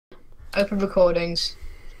Open recordings.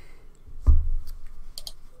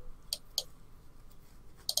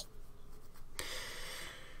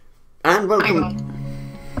 And Hang welcome.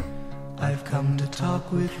 on. I've come to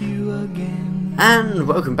talk with you again. And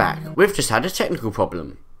welcome back. We've just had a technical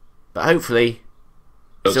problem, but hopefully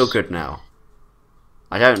it's all good now.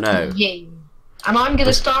 I don't know. Yeah. And I'm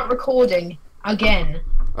gonna start recording again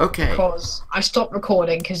Okay. because I stopped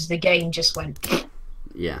recording because the game just went.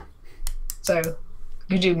 Yeah. So,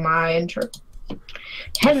 you do my intro.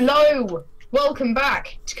 Hello! Welcome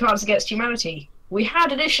back to Cards Against Humanity. We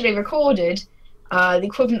had initially recorded the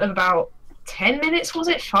equivalent of about 10 minutes, was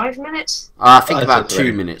it? 5 minutes? I think I about said 2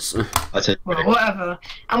 three. minutes. I said, Well, whatever.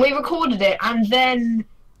 And we recorded it, and then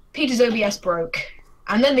Peter's OBS broke.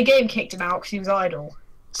 And then the game kicked him out because he was idle.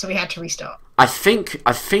 So we had to restart. I think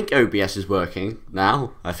OBS is working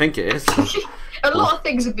now. I think it is. A lot of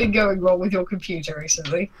things have been going wrong with your computer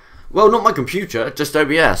recently. Well, not my computer, just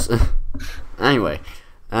OBS. Anyway,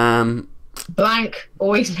 Blank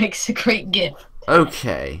always makes a great gift.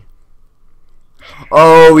 okay.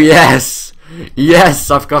 Oh yes, yes,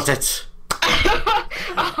 I've got it.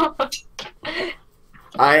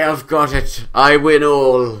 I have got it. I win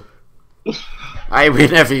all. I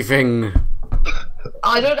win everything.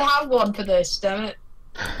 I don't have one for this, damn it.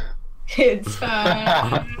 It's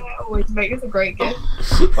always makes a great gift.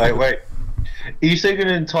 wait. Are you thinking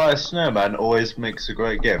an entire snowman always makes a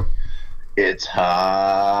great gift? It's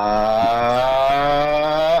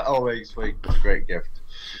always makes a great gift.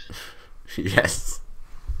 Yes.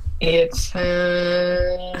 It's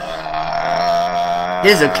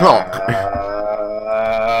Here's a clock.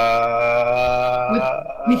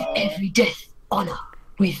 with every death, honor,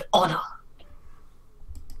 with honor.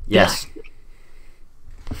 Yes.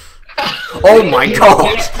 Oh my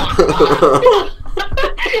god.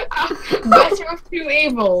 Better of two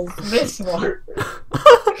evils, this one.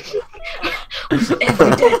 With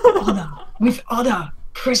every death, honor, with honor,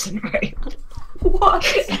 prison rape. What?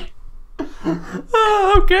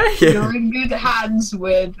 Okay. You're in good hands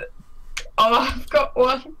with. Oh, I've got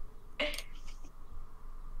one.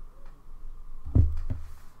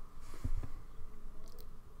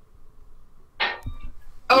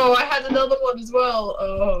 Oh, I had another one as well.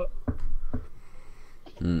 Oh.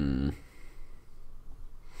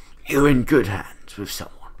 You're in good hands with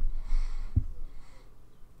someone.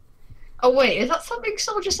 Oh wait, is that something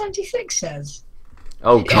Soldier 76 says?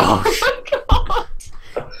 Oh gosh. Oh my god!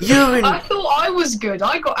 You're in. I thought I was good.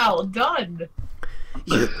 I got outdone.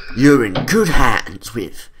 You're in good hands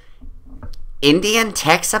with Indian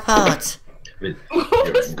tech support.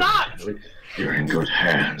 What was that? You're in good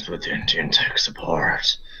hands with Indian tech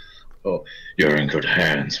support. Oh, you're in good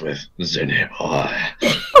hands with Zinny Boy.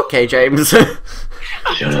 Okay, James. I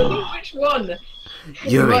don't know which one.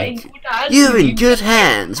 You're Right, in, good hands you're with in you. good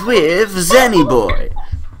hands with Zenny Boy.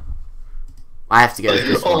 I have to go with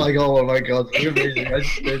this Oh one. my god, oh my god.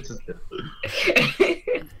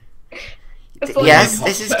 It's like- Yes,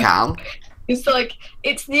 this is Cal. It's like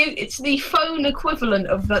it's the phone equivalent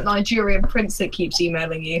of that Nigerian prince that keeps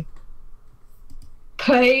emailing you.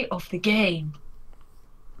 Play of the game.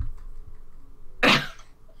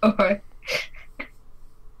 Alright.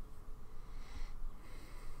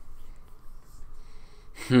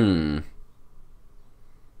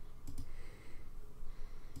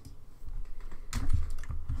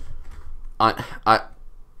 I,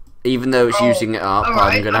 even though it's using it up,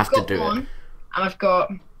 Alright, I'm gonna I've have to got do one, it. And I've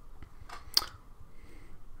got.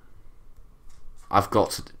 I've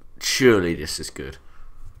got. Surely this is good.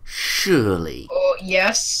 Surely. Or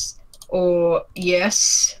yes. Or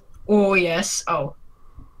yes. Or yes. Oh.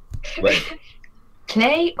 Wait,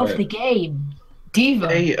 Play of Wait. the game. Diva.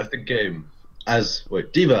 play of the game as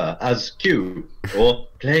Diva as Q, or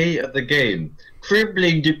play of the game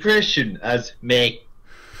crippling depression as me.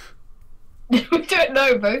 We don't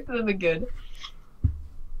know. Both of them are good.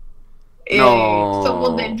 No.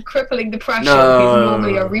 Someone named Crippling Depression, No. who's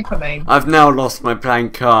normally a Reaper main. I've now lost my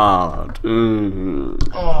blank card.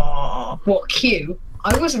 Aww. What, Q?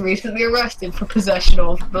 I was recently arrested for possession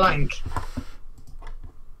of blank.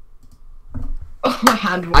 Oh, my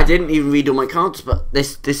hand I didn't even read all my cards, but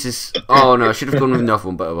this is. Oh no, I should have gone with another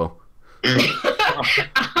one, but oh well.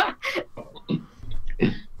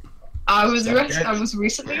 I was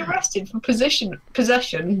recently arrested for possession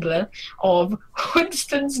of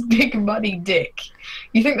Winston's big money dick.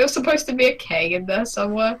 You think there's supposed to be a K in there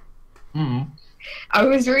somewhere? Hmm. I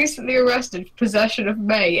was recently arrested for possession of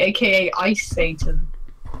May, aka Ice Satan.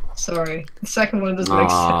 Sorry, the second one doesn't make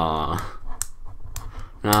sense. Ah.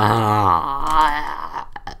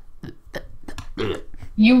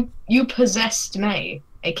 You possessed May,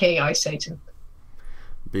 aka Ice Satan.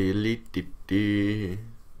 Billy dee.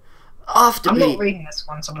 After I'm being... not reading this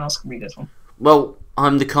one. Someone else can read this one. Well,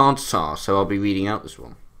 I'm the card star, so I'll be reading out this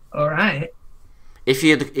one. All right. If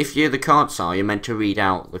you're the card star, you're meant to read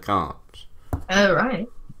out the cards. All right.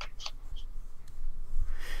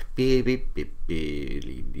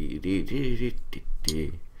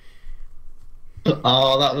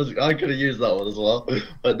 Oh, that was. I could have used that one as well,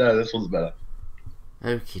 but no, this one's better.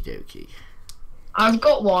 Okie dokie. I've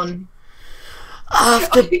got one.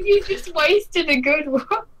 After You just wasted a good one.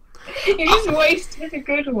 You just wasted a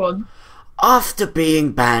good one. After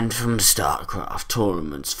being banned from StarCraft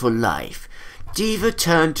tournaments for life, Diva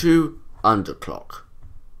turned to Underclock.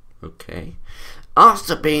 Okay.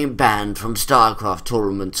 After being banned from StarCraft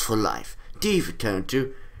tournaments for life, Diva turned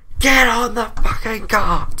to get on the fucking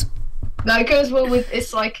cart. That goes well with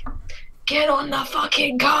it's like get on the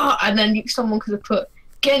fucking cart, and then someone could have put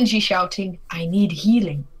Genji shouting, "I need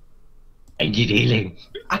healing." I need healing.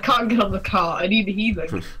 I can't get on the cart. I need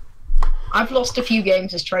healing. I've lost a few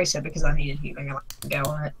games as Tracer because I needed healing and I couldn't get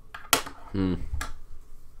on it.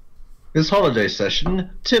 This holiday session,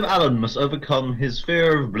 Tim Allen must overcome his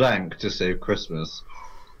fear of blank to save Christmas.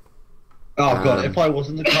 Oh god, if I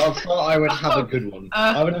wasn't the card star, I would have a good one.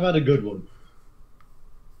 I would have had a good one.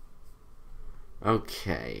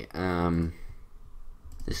 Okay,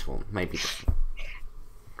 this one, maybe this one.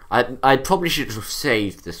 I probably should have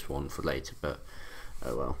saved this one for later, but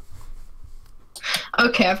oh well.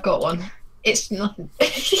 Okay, I've got one. It's nothing.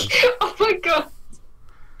 Oh my god.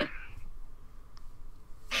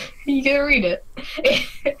 You gonna read it?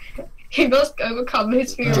 He must overcome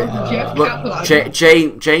his fear of Jeff Kaplan.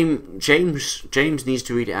 James needs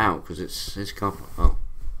to read it out because it's his cover. Oh.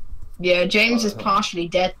 Yeah, James is partially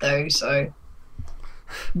dead though, so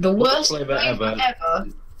the worst flavour ever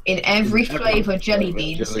in every flavour jelly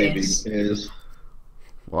beans is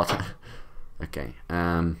What? Okay.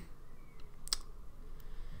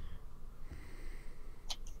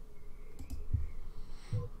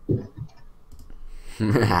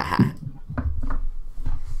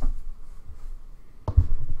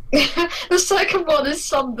 The second one is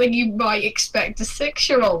something you might expect a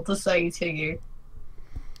 6-year-old to say to you.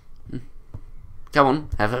 Come on,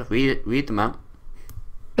 Heather, read them out.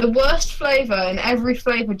 The worst flavour in every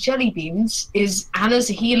flavour jelly beans is Anna's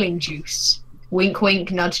healing juice. Wink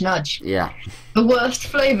wink, nudge nudge. Yeah. The worst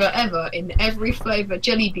flavour ever in every flavour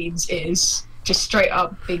jelly beans is just straight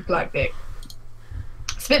up big black dick.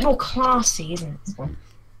 It's a bit more classy, isn't it, this one?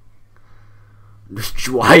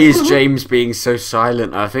 Why is James being so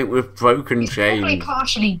silent? I think we've broken He's probably James.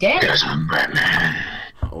 partially dead.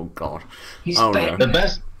 Oh god. He's Oh dead. no. The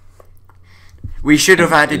best. We should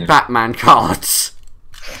have added Batman cards.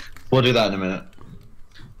 We'll do that in a minute.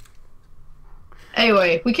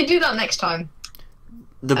 Anyway, we can do that next time.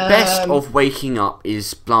 The best of waking up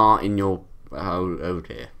is blah in your... Oh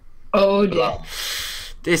dear. Oh dear.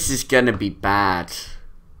 This is gonna be bad.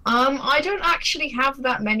 I don't actually have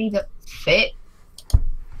that many that fit.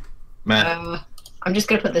 Man. I'm just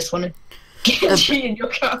gonna put this one in. Genji in your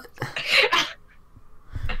cup.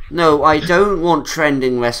 No, I don't want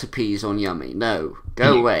trending recipes on Yummy. No,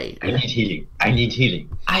 go away. I need healing. I need healing.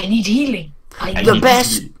 I need healing.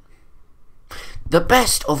 The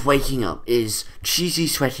best of waking up is cheesy,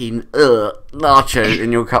 sweaty nacho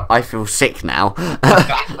in your cup. I feel sick now.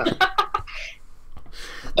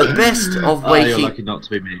 The best of You're lucky not to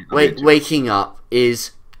be me. waking up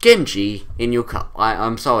is Genji in your cup.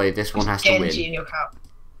 I'm sorry, this one has to win. Genji in your cup.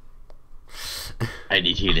 I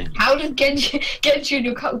need healing. How did Genji in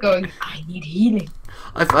your cup going? I need healing.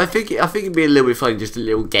 I think it'd be a little bit funny, just a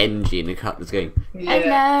little Genji in a cup that's going. Yeah.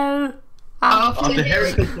 Hello. After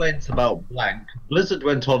hearing complaints about blank, Blizzard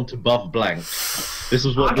went on to buff blank. This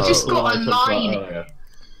is what I've just got a I talked about line. earlier.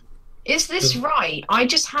 Is this right? I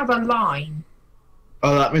just have a line.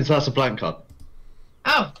 Oh, that means that's a blank card.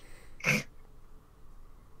 Oh.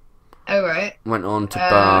 Alright. Went on to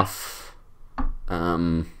buff.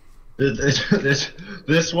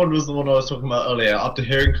 This one was the one I was talking about earlier. After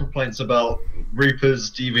hearing complaints about Reaper's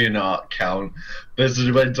DeviantArt account,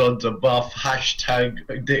 Blizzard went on to buff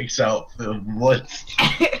hashtag dicks out for what?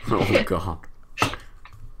 Oh god.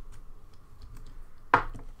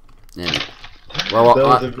 Yeah. Well,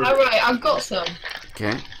 Alright, I've got some.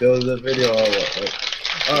 okay. There was a video I watched.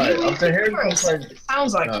 Alright, after hearing complaints...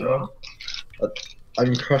 Sounds like you are.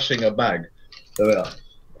 I'm crushing a bag. There we are.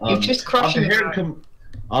 You're just crushing a bag.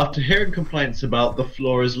 After hearing complaints about the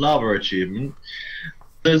floor is lava achievement,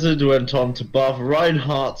 Blizzard went on to buff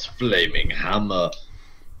Reinhardt's flaming hammer.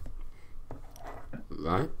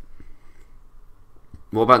 Right.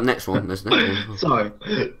 What about the next one? There's next one. Sorry,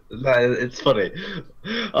 no, it's funny.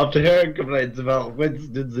 After hearing complaints about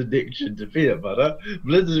Winston's addiction to peanut butter,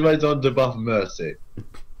 Blizzard went on to buff Mercy.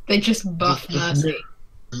 They just buff Mercy.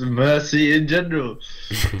 Mercy in general.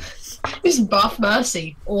 Just buff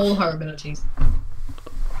Mercy. All her abilities.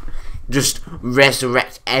 Just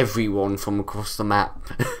resurrect everyone from across the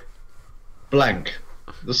map. Blank.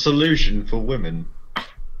 The solution for women.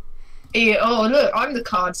 Yeah, oh look, I'm the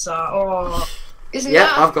card star. Oh, isn't Yeah,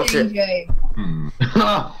 that I've got thing, it. Jane?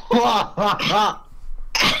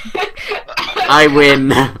 I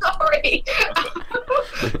win. Sorry.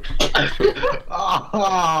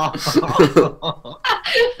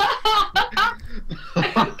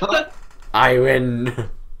 I win.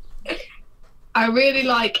 I really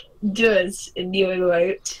like doers in new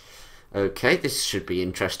emote. Okay, this should be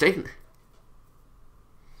interesting.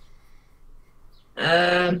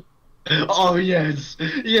 Oh yes,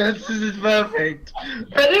 yes, this is perfect.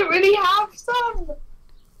 I don't really have some.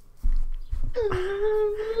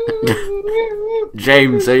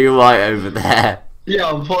 James, are you right over there? Yeah,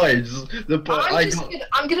 I'm fine.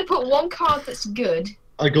 I'm gonna put one card that's good.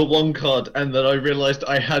 I got one card, and then I realised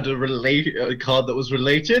I had a card that was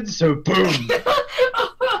related. So boom.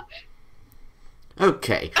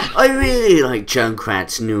 Okay, I really like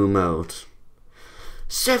Junkrat's new mode.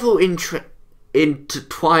 Several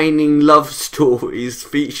intertwining love stories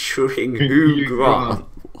featuring Hugh Grant.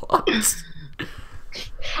 What?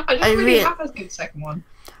 I don't really have a good second one.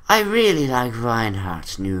 I really like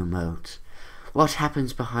Reinhardt's new mode. What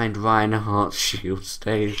happens behind Reinhardt's shield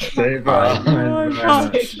stays behind Behind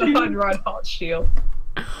Reinhardt's shield.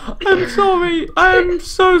 I'm sorry. I'm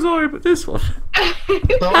so sorry, but this one.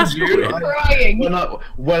 Told you. Crying.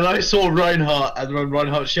 When I saw Reinhardt and when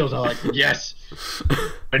Reinhardt shield, I'm like, yes.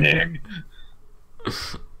 Winning.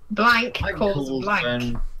 Blank calls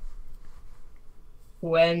blank.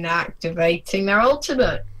 When activating their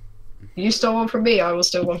ultimate. You stole one from me, I will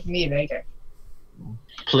steal one from you, there you go.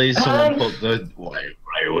 Please, someone put the. Wait,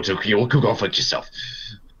 you'll cook off it yourself.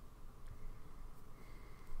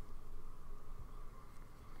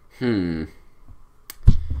 I've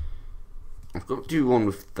got to do one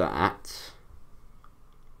with that.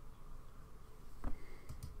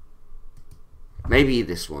 Maybe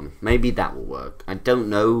this one. Maybe that will work. I don't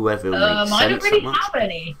know whether it makes sense. I don't really that much. have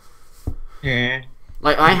any. Yeah.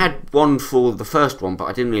 Like, I had one for the first one, but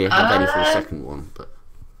I didn't really have any for the second one. But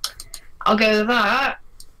I'll go with that.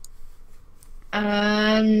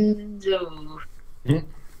 And...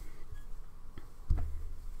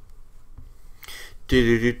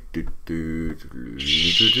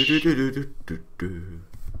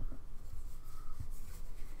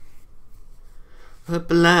 A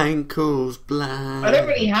blank calls blank. I don't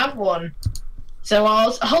really have one. So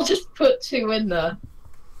I'll just put two in there.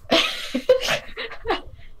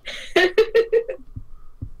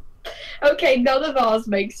 Okay, none of ours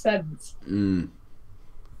makes sense. Come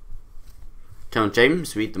on,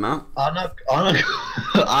 James, read them out. Anna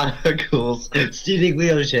calls stealing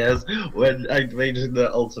wheelchairs when activating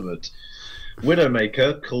the ultimate.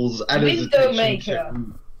 Widowmaker calls Anna's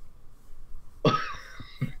Windowmaker.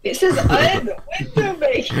 It says Anna,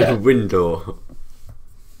 Windowmaker. Window.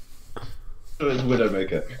 So it's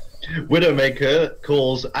Widowmaker. Widowmaker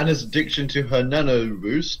calls Anna's addiction to her nano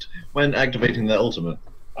boost when activating their ultimate.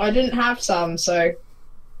 I didn't have some, so...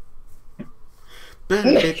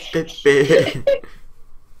 That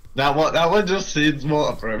one just seems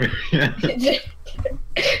more appropriate.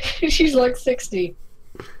 She's like 60.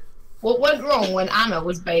 What went wrong when Anna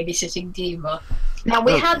was babysitting Diva? Now,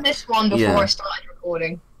 we had this one before I started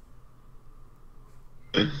recording.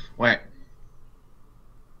 Wait.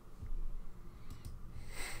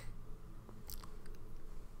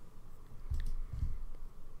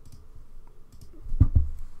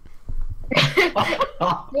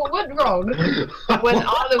 What went wrong when Anna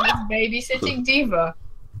was babysitting Diva?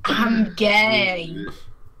 I'm gay.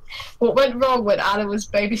 What went wrong when Anna was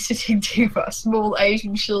babysitting Diva? Small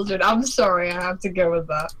Asian children. I'm sorry, I have to go with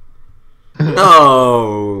that.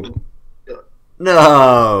 No.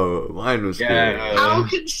 No. Mine was good. How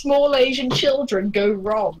can small Asian children go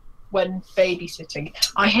wrong when babysitting?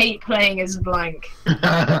 I hate playing as blank.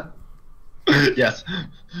 Yes.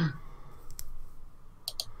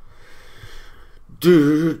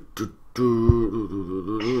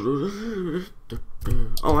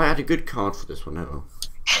 Oh, I had a good card for this one.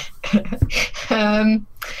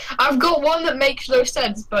 I've got one that makes no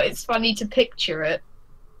sense, but it's funny to picture it.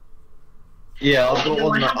 Yeah, I've got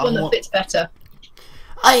I have one that fits better.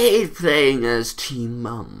 I hate playing as Team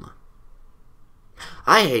Mum.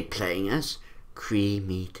 I hate playing as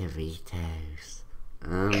Creamy Doritos.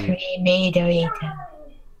 Creamy Doritos.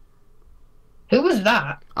 Who was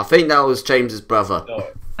that? I think that was James's brother. No,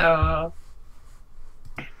 Oh.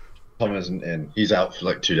 Tom isn't in. He's out for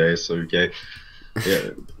like 2 days, so yeah,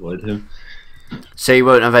 avoid him. So you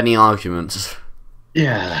won't have any arguments.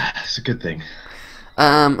 Yeah, it's a good thing.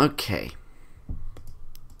 Okay.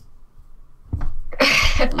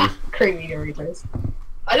 Creamy Doritos.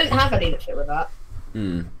 I didn't have any that fit with that.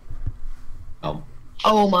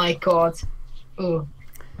 Oh my god. Ooh.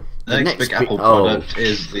 The next big Apple product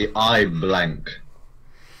is the iBlank.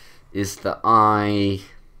 Is the I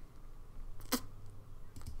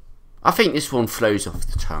think this one flows off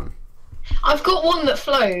the tongue. I've got one that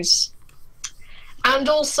flows. And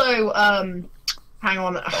also, hang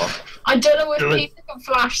on. I don't know if people can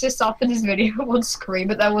flash this up in this video on screen,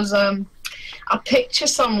 but there was a picture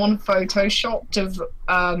someone photoshopped of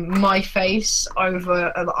my face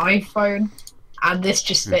over an iPhone, and this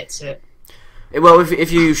just fits it. Well,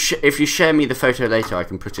 if you share me the photo later, I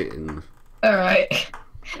can put it in. All right,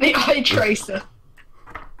 the eye tracer.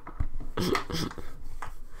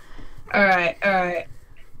 All right.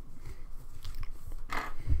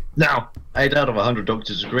 Now, 8 out of 100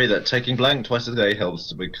 doctors agree that taking blank twice a day helps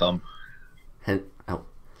to become. Oh,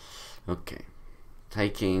 okay.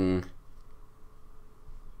 Taking.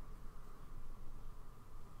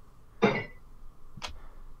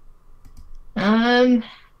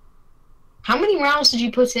 How many rounds did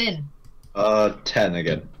you put in? 10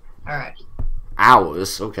 again. All right.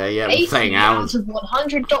 Hours? Okay, yeah, I'm saying 80 hours. out of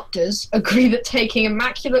 100 doctors agree that taking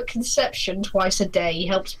immaculate conception twice a day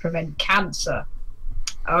helps prevent cancer.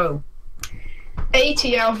 Oh.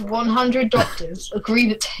 80 out of 100 doctors agree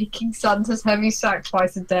that taking Santa's heavy sack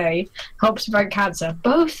twice a day helps prevent cancer.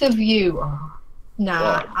 Both of you. Oh,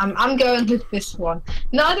 nah, I'm going with this one.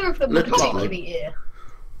 Neither of them are particularly here.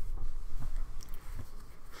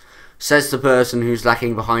 Says the person who's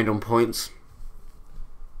lacking behind on points.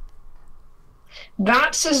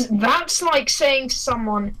 That's like saying to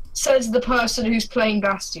someone, says the person who's playing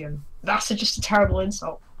Bastion. That's just a terrible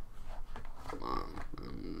insult.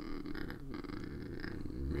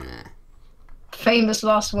 Famous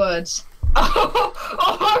last words.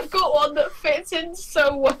 Oh, I've got one that fits in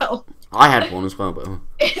so well. I had one as well, but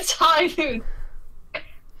It's high noon.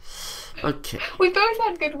 okay. We both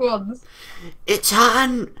had good ones. It's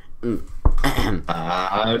Han.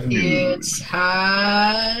 It's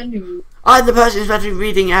high noon. I'm the person who's about to be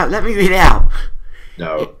reading out. Let me read it out.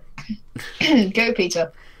 No. Go,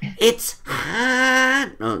 Peter. It's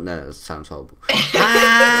Han. Oh no, that sounds horrible.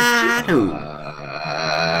 Han.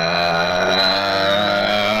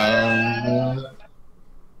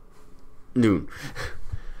 Noon.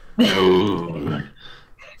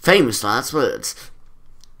 Famous last words.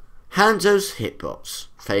 Hanzo's hitbox.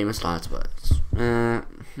 Famous last words.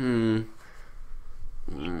 You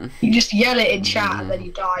just yell it in chat and then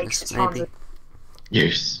you die because it's hard to...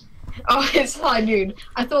 Yes. Oh, it's high noon.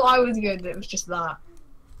 I thought I was good, it was just that.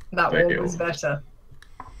 That one was better.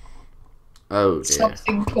 Oh dear.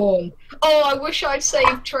 Something porn. Oh, I wish I'd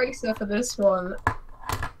saved Tracer for this one.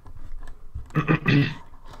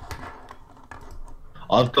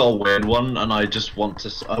 I've got a weird one, and I just want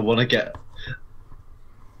to. I want to get.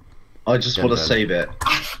 I just want to save it.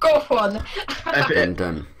 I've got one.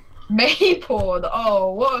 Done. May porn.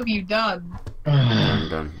 Oh, what have you done?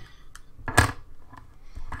 Done.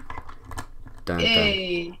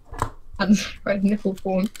 Hey. And red nipple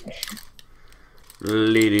porn.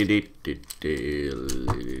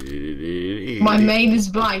 My main is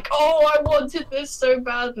blank. Oh, I wanted this so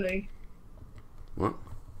badly. What?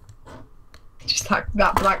 Just that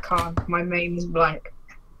black card. My main is blank.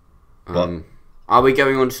 Are we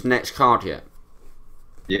going on to the next card yet?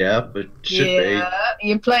 Yeah, but should be.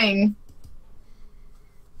 You're playing.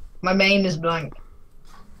 My main is blank.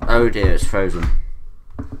 Oh dear, it's frozen.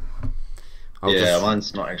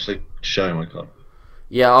 Mine's not actually showing my card.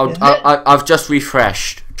 Yeah, I've just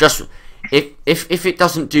refreshed. Just if it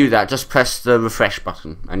doesn't do that, just press the refresh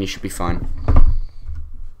button and you should be fine.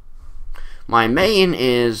 My main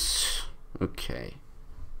is okay.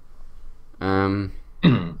 Come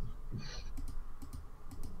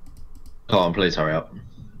on, please hurry up.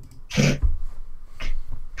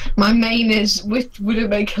 My main is with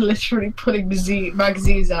Widowmaker literally putting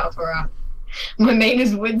magazines out for her. My main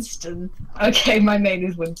is Winston. Okay, my main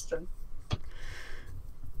is Winston.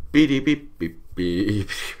 Beep beep beep beep.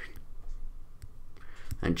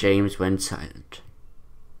 And James went silent.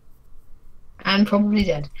 And probably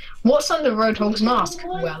dead. What's under Roadhog's mask?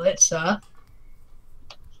 Well, it's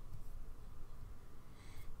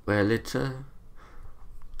Well, it's a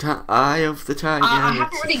eye of the tiger. I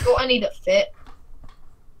haven't really got any that fit.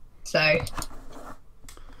 So.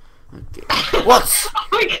 Okay. What's Oh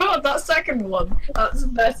my god, that second one. That's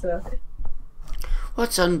better.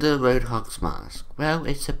 What's under Roadhog's mask? Well,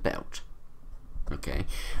 it's a belt. Okay.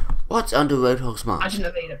 What's under Roadhog's I mask?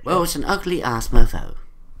 didn't know Well, it's an ugly ass mofo.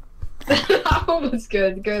 that one was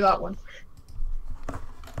good. Go that one.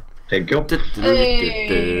 Thank you.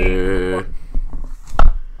 Hey.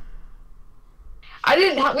 We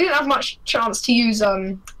didn't have much chance to use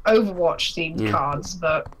Overwatch themed cards,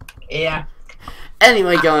 but yeah.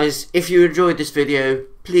 Anyway, guys, if you enjoyed this video,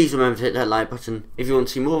 please remember to hit that like button. If you want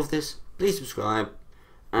to see more of this, please subscribe.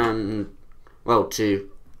 And well, to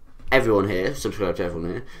everyone here, subscribe to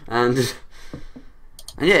everyone here. And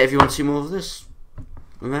yeah, if you want to see more of this,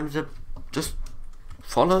 remember to just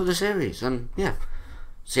follow the series. And yeah,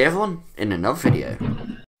 see everyone in another video.